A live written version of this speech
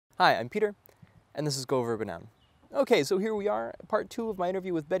Hi, I'm Peter, and this is goverbanoun. Okay, so here we are, part 2 of my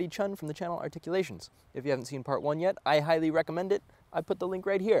interview with Chen from the channel Articulations. If you haven't seen part 1 yet, I highly recommend it. I put the link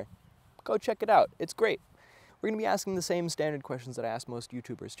right here. Go check it out. It's great. We're going to be asking the same standard questions that I ask most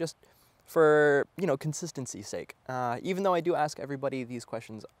YouTubers, just for, consistency's sake. Even though I do ask everybody these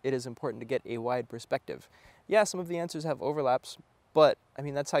questions, it is important to get a wide perspective. Yeah, some of the answers have overlaps, but,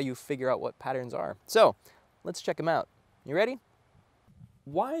 that's how you figure out what patterns are. So, let's check them out. You ready?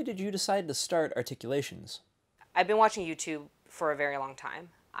 Why did you decide to start Articulations? I've been watching YouTube for a very long time.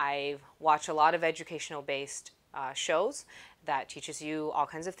 I've watched a lot of educational-based shows that teaches you all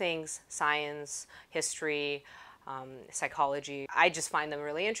kinds of things, science, history, psychology. I just find them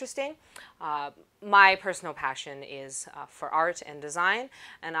really interesting. My personal passion is for art and design,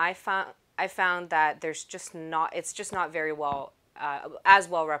 and I found that it's just not very well as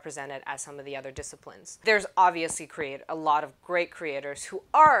well represented as some of the other disciplines. There's obviously a lot of great creators who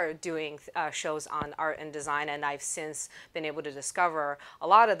are doing shows on art and design, and I've since been able to discover a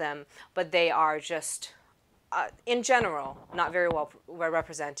lot of them, but they are just, in general, not very well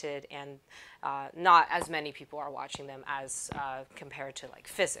represented, and not as many people are watching them as compared to like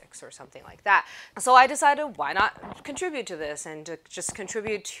physics or something like that. So I decided, why not contribute to this and to just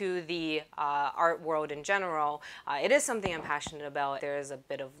contribute to the art world in general. It is something I'm passionate about. There is a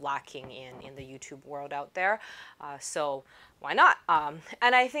bit of lacking in the YouTube world out there, so why not?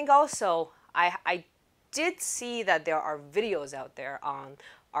 And I think also I did see that there are videos out there on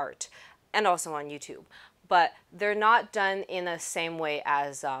art and also on YouTube, but they're not done in the same way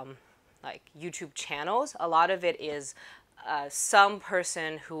as like YouTube channels. A lot of it is some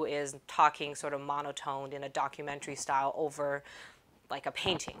person who is talking sort of monotoned in a documentary style over like a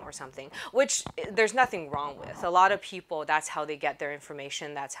painting or something, which there's nothing wrong with. A lot of people, that's how they get their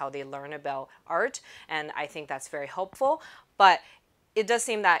information, that's how they learn about art, and I think that's very helpful. But it does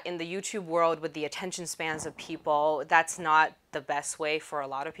seem that in the YouTube world, with the attention spans of people, that's not the best way for a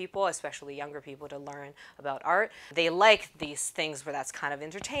lot of people, especially younger people, to learn about art. They like these things where that's kind of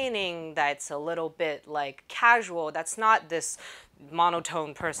entertaining, that's a little bit like casual, that's not this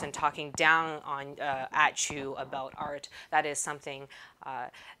monotone person talking down on at you about art. That is something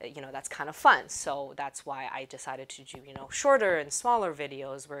that's kind of fun. So that's why I decided to do shorter and smaller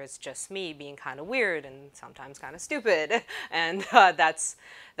videos where it's just me being kind of weird and sometimes kind of stupid, and that's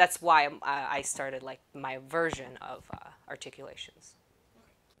why I started like my version of Articulations.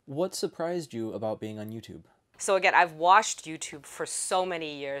 What surprised you about being on YouTube? So again, I've watched YouTube for so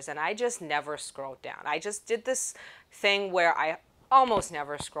many years and I just never scrolled down. I just did this thing where I almost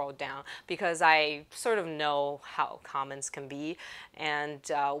never scrolled down because I sort of know how comments can be. And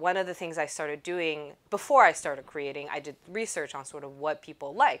one of the things I started doing before I started creating, I did research on sort of what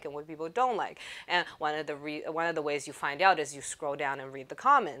people like and what people don't like. And one of the ways you find out is you scroll down and read the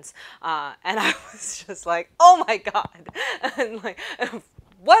comments. And I was just like, oh my God. And like,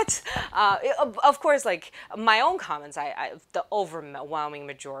 what? Of course, like my own comments, the overwhelming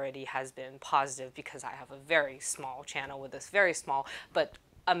majority has been positive because I have a very small channel with this very small but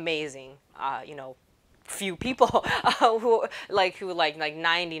amazing, few people who like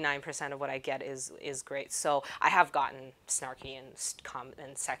 99% of what I get is great. So I have gotten snarky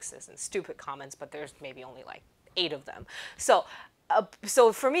and sexist and stupid comments, but there's maybe only like 8 of them. So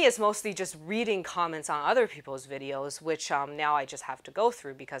for me, it's mostly just reading comments on other people's videos, which now I just have to go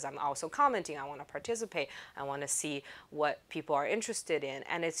through because I'm also commenting. I want to participate. I want to see what people are interested in.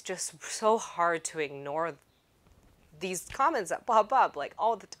 And it's just so hard to ignore these comments that pop up like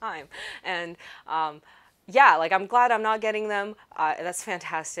all the time. And yeah, like I'm glad I'm not getting them. That's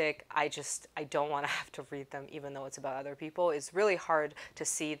fantastic. I don't want to have to read them even though it's about other people. It's really hard to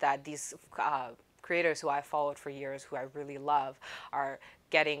see that these creators who I followed for years, who I really love, are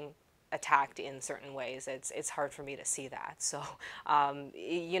getting attacked in certain ways. It's hard for me to see that. So,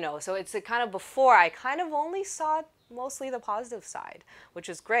 so it's a kind of, before I kind of only saw mostly the positive side, which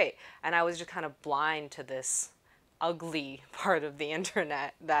is great. And I was just kind of blind to this ugly part of the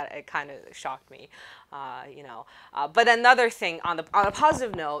internet that it kind of shocked me, But another thing, on a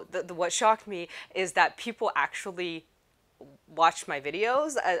positive note, what shocked me is that people actually watch my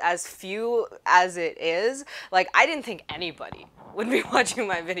videos, as few as it is. Like, I didn't think anybody would be watching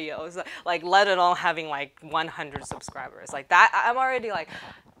my videos, like let alone having like 100 subscribers. Like that, I'm already like,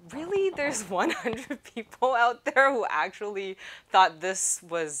 really? There's 100 people out there who actually thought this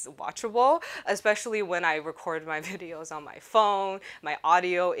was watchable, especially when I record my videos on my phone. My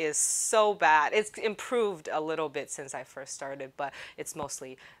audio is so bad. It's improved a little bit since I first started, but it's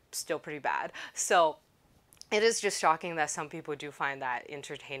mostly still pretty bad. So it is just shocking that some people do find that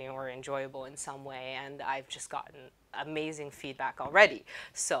entertaining or enjoyable in some way, and I've just gotten amazing feedback already.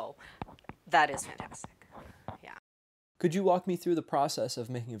 So that is fantastic. Yeah. Could you walk me through the process of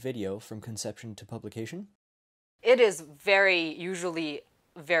making a video from conception to publication? It is usually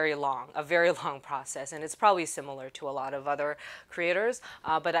very long, a very long process, and it's probably similar to a lot of other creators.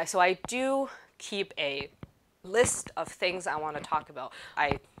 So I do keep a list of things I want to talk about.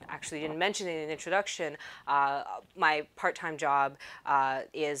 I actually didn't mention it in the introduction. My part-time job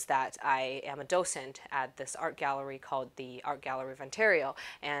is that I am a docent at this art gallery called the Art Gallery of Ontario,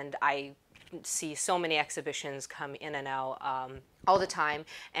 and I see so many exhibitions come in and out all the time,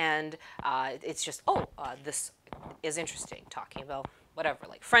 and it's just, this is interesting, talking about whatever,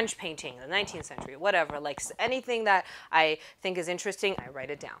 like French painting in the 19th century, whatever, like anything that I think is interesting, I write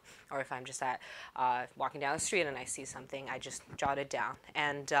it down. Or if I'm just walking down the street and I see something, I just jot it down.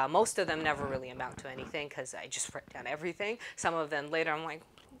 And most of them never really amount to anything because I just write down everything. Some of them later I'm like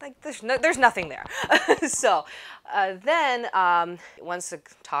there's nothing there. So then once the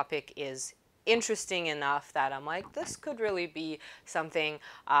topic is interesting enough that I'm like, this could really be something,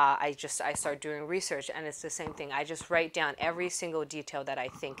 I start doing research, and it's the same thing. I just write down every single detail that I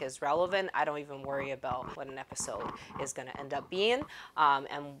think is relevant. I don't even worry about what an episode is going to end up being.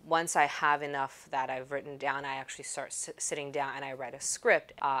 And once I have enough that I've written down, I actually start sitting down and I write a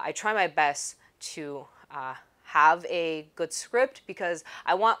script. I try my best to have a good script because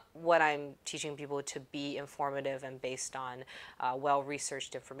I want what I'm teaching people to be informative and based on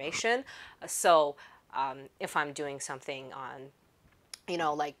well-researched information. So if I'm doing something on,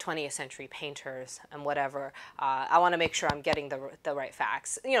 like 20th century painters and whatever, I want to make sure I'm getting the right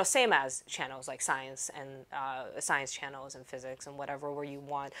facts. Same as channels like science and science channels and physics and whatever, where you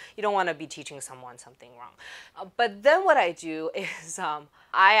don't want to be teaching someone something wrong. But then what I do is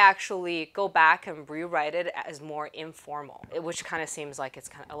I actually go back and rewrite it as more informal, which kind of seems like it's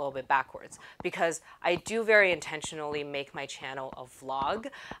kind of a little bit backwards, because I do very intentionally make my channel a vlog.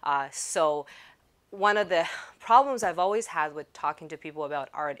 So one of the problems I've always had with talking to people about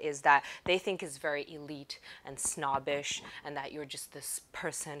art is that they think it's very elite and snobbish, and that you're just this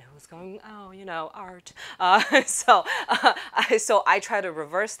person who's going, art. So I try to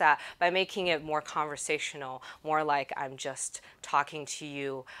reverse that by making it more conversational, more like I'm just talking to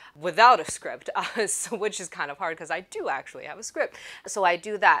you without a script, which is kind of hard because I do actually have a script. So I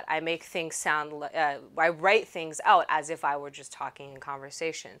do that. I make things sound, I write things out as if I were just talking in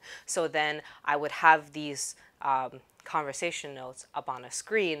conversation. So then I would have these conversation notes up on a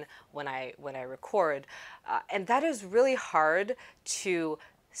screen when I record, and that is really hard to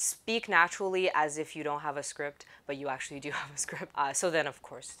speak naturally as if you don't have a script, but you actually do have a script. So then, of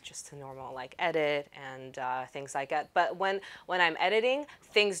course, just the normal like edit and things like that. But when I'm editing,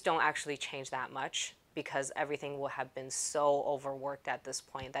 things don't actually change that much because everything will have been so overworked at this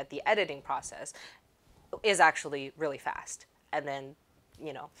point that the editing process is actually really fast, and then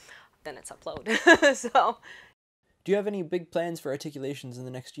then it's upload. So. Do you have any big plans for Articulations in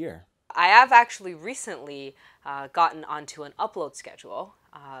the next year? I have actually recently gotten onto an upload schedule.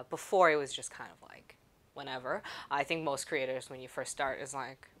 Before it was just kind of like whenever. I think most creators, when you first start, is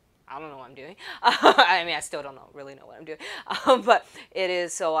like, I don't know what I'm doing. I mean, I still don't really know what I'm doing. But it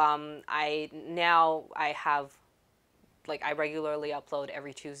is, so I have, like, I regularly upload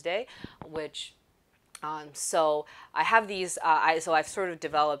every Tuesday, which, so I have these, so I've sort of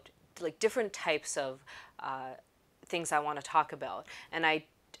developed like different types of things I want to talk about, and I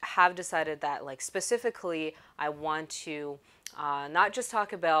have decided that, like, specifically I want to not just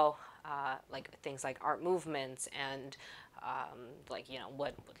talk about like things like art movements and like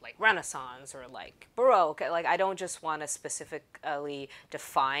what like Renaissance or like Baroque. Like, I don't just want to specifically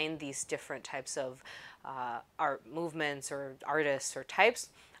define these different types of art movements or artists or types.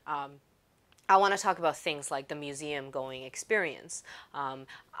 I want to talk about things like the museum going experience.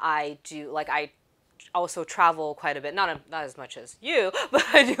 I also travel quite a bit, not as much as you, but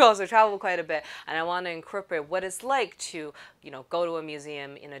I do also travel quite a bit, and I want to incorporate what it's like to, go to a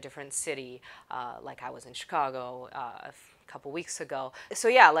museum in a different city, like I was in Chicago a couple weeks ago. So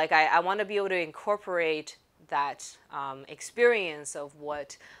yeah, like I want to be able to incorporate that experience of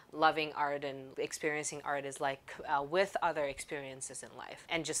what loving art and experiencing art is like with other experiences in life,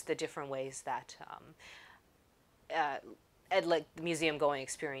 and just the different ways that like the museum going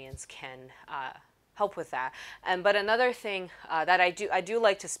experience can help with that. But another thing that I do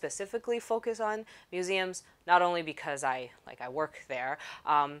like to specifically focus on museums, not only because I work there.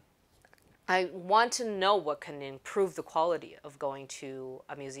 I want to know what can improve the quality of going to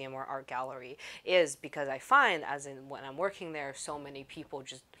a museum or art gallery is because I find, as in when I'm working there, so many people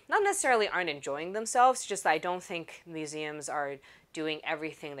just not necessarily aren't enjoying themselves, just I don't think museums are doing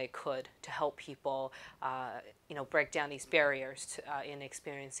everything they could to help people, break down these barriers in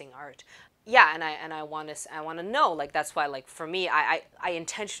experiencing art. Yeah, and I want to know, like, that's why, like, for me, I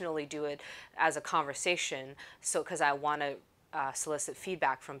intentionally do it as a conversation, so because I want to solicit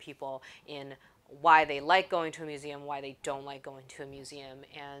feedback from people in why they like going to a museum, why they don't like going to a museum,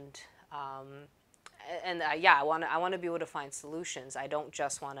 and yeah, I want to be able to find solutions. I don't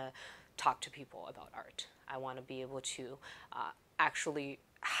just want to talk to people about art. I want to be able to actually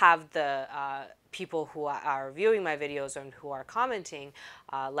have the people who are viewing my videos and who are commenting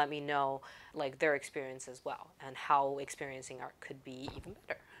let me know like their experience as well and how experiencing art could be even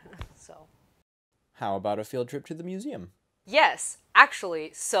better. So, How about a field trip to the museum? yes,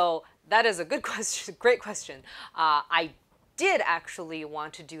 actually, so that is a good question, great question. I did actually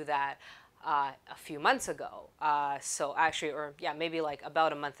want to do that a few months ago. So actually, or yeah, maybe like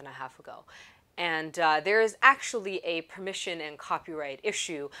about a month and a half ago. And there is actually a permission and copyright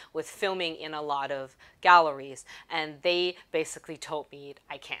issue with filming in a lot of galleries. And they basically told me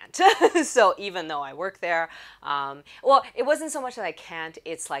I can't. So even though I work there, well, it wasn't so much that I can't,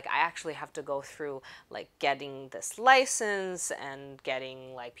 it's like I actually have to go through like getting this license and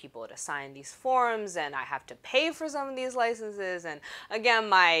getting like people to sign these forms, and I have to pay for some of these licenses. And again,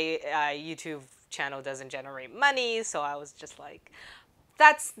 my YouTube channel doesn't generate money, so I was just like,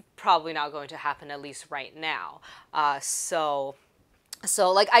 that's probably not going to happen, at least right now. So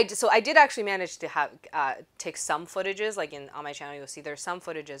I did actually manage to have take some footages, like on my channel you'll see there's some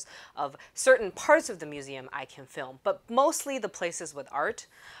footages of certain parts of the museum I can film, but mostly the places with art,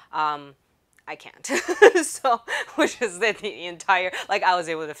 I can't. So, which is the entire, like I was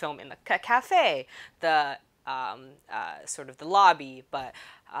able to film in the cafe, the sort of the lobby, but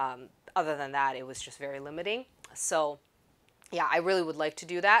other than that it was just very limiting. So yeah, I really would like to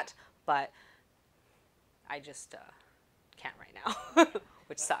do that, but I just can't right now,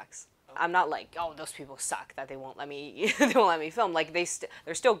 which sucks. I'm not like, oh, those people suck that they won't let me they won't let me film. Like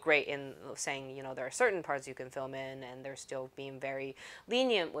they're still great in saying, you know, there are certain parts you can film in, and they're still being very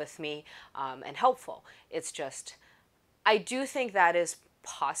lenient with me and helpful. It's just, I do think that is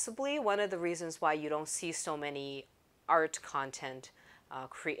possibly one of the reasons why you don't see so many art content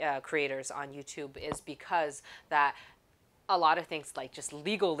creators on YouTube, is because that a lot of things, like just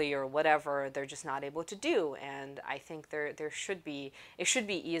legally or whatever, they're just not able to do. And I think it should be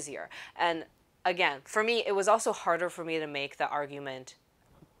easier. And again, for me, it was also harder for me to make the argument,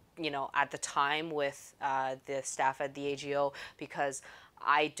 you know, at the time with the staff at the AGO, because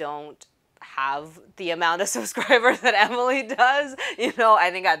I don't have the amount of subscribers that Emily does. You know,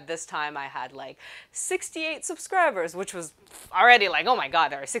 I think at this time I had like 68 subscribers, which was already like, oh my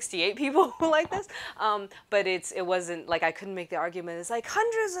god, there are 68 people who like this. But it wasn't like I couldn't make the argument, it's like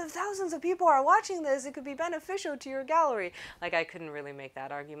hundreds of thousands of people are watching this, it could be beneficial to your gallery. Like I couldn't really make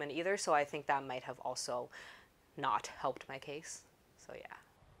that argument either, so I think that might have also not helped my case. So yeah.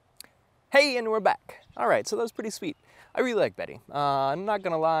 Hey, and we're back. All right, so that was pretty sweet. I really like Betty. I'm not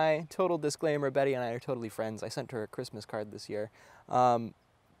gonna lie, total disclaimer, Betty and I are totally friends. I sent her a Christmas card this year.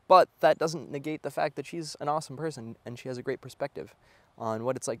 But that doesn't negate the fact that she's an awesome person and she has a great perspective on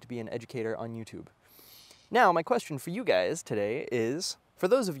what it's like to be an educator on YouTube. Now, my question for you guys today is, for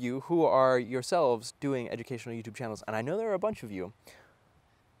those of you who are yourselves doing educational YouTube channels, and I know there are a bunch of you,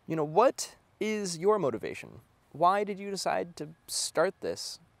 you know, what is your motivation? Why did you decide to start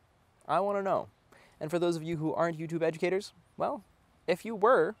this? I want to know. And for those of you who aren't YouTube educators, well, if you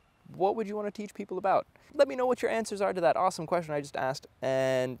were, what would you want to teach people about? Let me know what your answers are to that awesome question I just asked,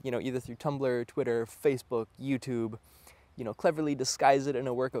 and, you know, either through Tumblr, Twitter, Facebook, YouTube, you know, cleverly disguise it in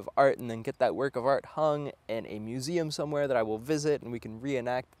a work of art and then get that work of art hung in a museum somewhere that I will visit and we can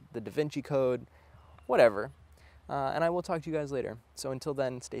reenact the Da Vinci Code, whatever. And I will talk to you guys later. So until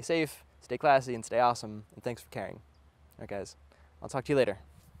then, stay safe, stay classy, and stay awesome, and thanks for caring. All right, guys, I'll talk to you later.